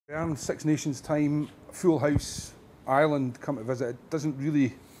Six Nations time, full house, Ireland come to visit. It doesn't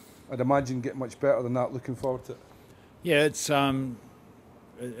really, I'd imagine, get much better than that. Looking forward to it. Yeah, it's a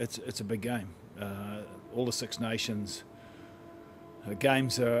big game. All the Six Nations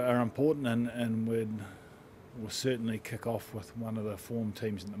games are important, and we'll certainly kick off with one of the form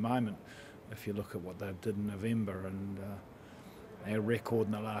teams at the moment. If you look at what they did in November, and our record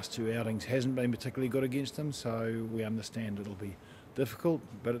in the last two outings hasn't been particularly good against them, so we understand it'll be difficult,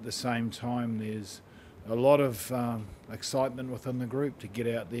 but at the same time there's a lot of excitement within the group to get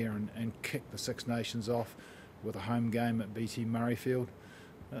out there and kick the Six Nations off with a home game at BT Murrayfield.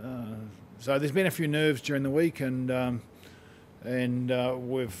 So there's been a few nerves during the week, and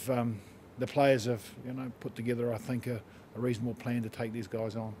we've the players have put together, I think, a reasonable plan to take these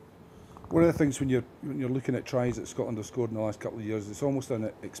guys on. One of the things when you're looking at tries that Scotland have scored in the last couple of years, it's almost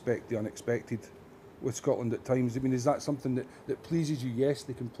the unexpected with Scotland at times. I mean, is that something that pleases you? Yes,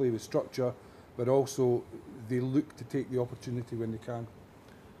 they can play with structure, but also they look to take the opportunity when they can.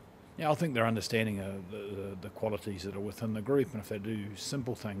 Yeah, I think they're understanding the qualities that are within the group, and if they do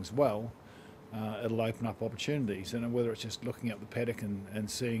simple things well, it'll open up opportunities. And whether it's just looking up the paddock and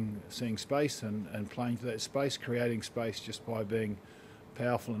seeing space and playing to that space, creating space just by being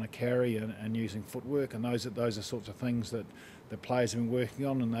powerful in a carry and using footwork, and those are sorts of things that the players have been working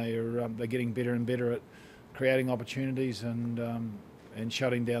on, and they're getting better and better at creating opportunities and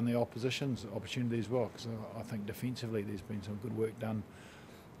shutting down the opposition's opportunity as well. Because I think defensively there's been some good work done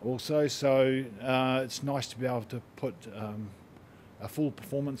also. So it's nice to be able to put a full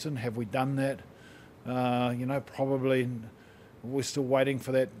performance in. Have we done that? Probably we're still waiting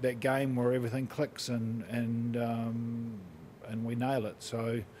for that game where everything clicks and we nail it.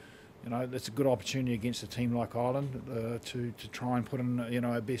 So, it's a good opportunity against a team like Ireland to try and put in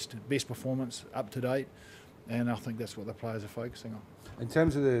a best performance up to date, and I think that's what the players are focusing on. In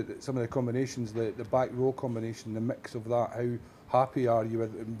terms of some of the combinations, the back row combination, the mix of that, how happy are you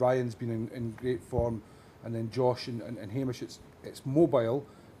with? And Ryan's been in great form, and then Josh and Hamish. It's mobile,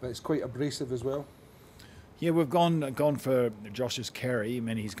 but it's quite abrasive as well. Yeah, we've gone for Josh's carry. I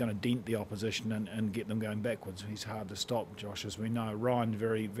mean, he's going to dent the opposition and get them going backwards. He's hard to stop, Josh, as we know. Ryan,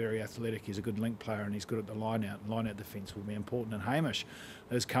 very, very athletic. He's a good link player, and he's good at the line-out. Line-out defence will be important. And Hamish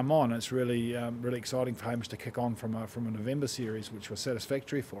has come on. It's really exciting for Hamish to kick on from a November series, which was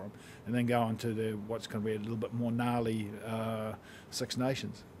satisfactory for him, and then go on to what's going to be a little bit more gnarly Six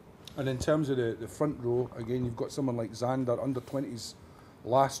Nations. And in terms of the front row, again, you've got someone like Xander, under 20s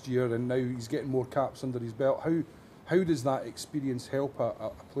last year, and now he's getting more caps under his belt. How does that experience help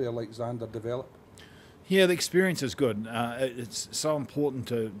a player like Xander develop? Yeah, the experience is good. It's so important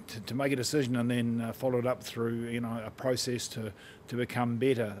to make a decision and then follow it up through a process to become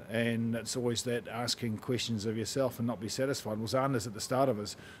better. And it's always that asking questions of yourself and not be satisfied. Well, Xander's at the start of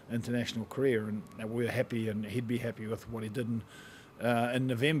his international career, and we're happy, and he'd be happy with what he did in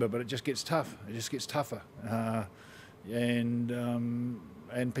November. But it just gets tough. It just gets tougher.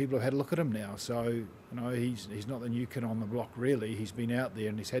 And people have had a look at him now. So he's not the new kid on the block really. He's been out there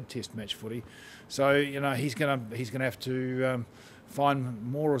and he's had Test match footy. So he's gonna have to find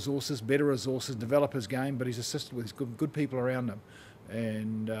more resources, better resources, develop his game. But he's assisted with good people around him,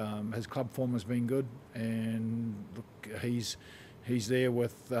 and his club form has been good. And look, he's there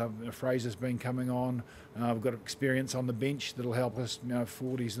with Fraser's been coming on. We've got experience on the bench that'll help us.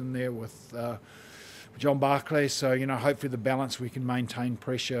 40s in there with John Barclay, so hopefully the balance, we can maintain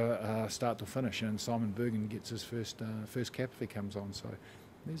pressure start to finish, and Simon Bergen gets his first cap if he comes on. So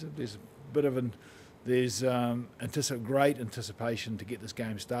there's a bit of great anticipation to get this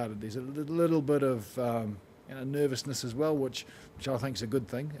game started. There's a little bit of nervousness as well, which I think is a good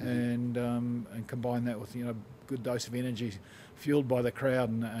thing, and combine that with good dose of energy fueled by the crowd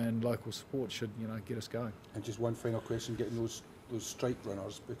and local support should get us going. And just one final question, getting those strike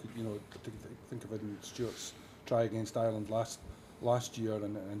runners, because think of it in Stuart's try against Ireland last year,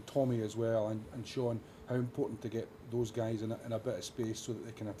 and Tommy as well, and Sean, how important to get those guys in a bit of space so that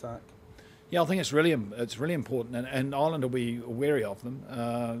they can attack. Yeah, I think it's really important, and Ireland will be wary of them,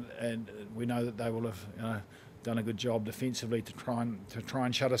 and we know that they will have done a good job defensively to try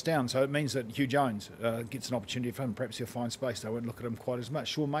and shut us down. So it means that Hugh Jones gets an opportunity for him. Perhaps he'll find space. They won't look at him quite as much.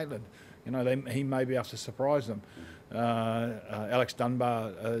 Sean Maitland, he may be able to surprise them. Alex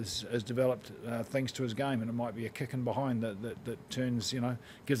Dunbar has developed things to his game, and it might be a kick in behind that turns,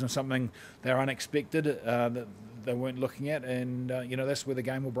 gives them something they're unexpected that they weren't looking at, and that's where the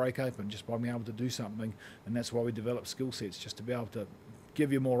game will break open, just by being able to do something. And that's why we develop skill sets, just to be able to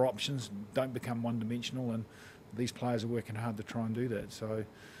give you more options, don't become one-dimensional, and these players are working hard to try and do that. So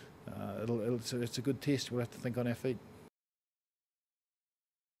it's a good test. We'll have to think on our feet.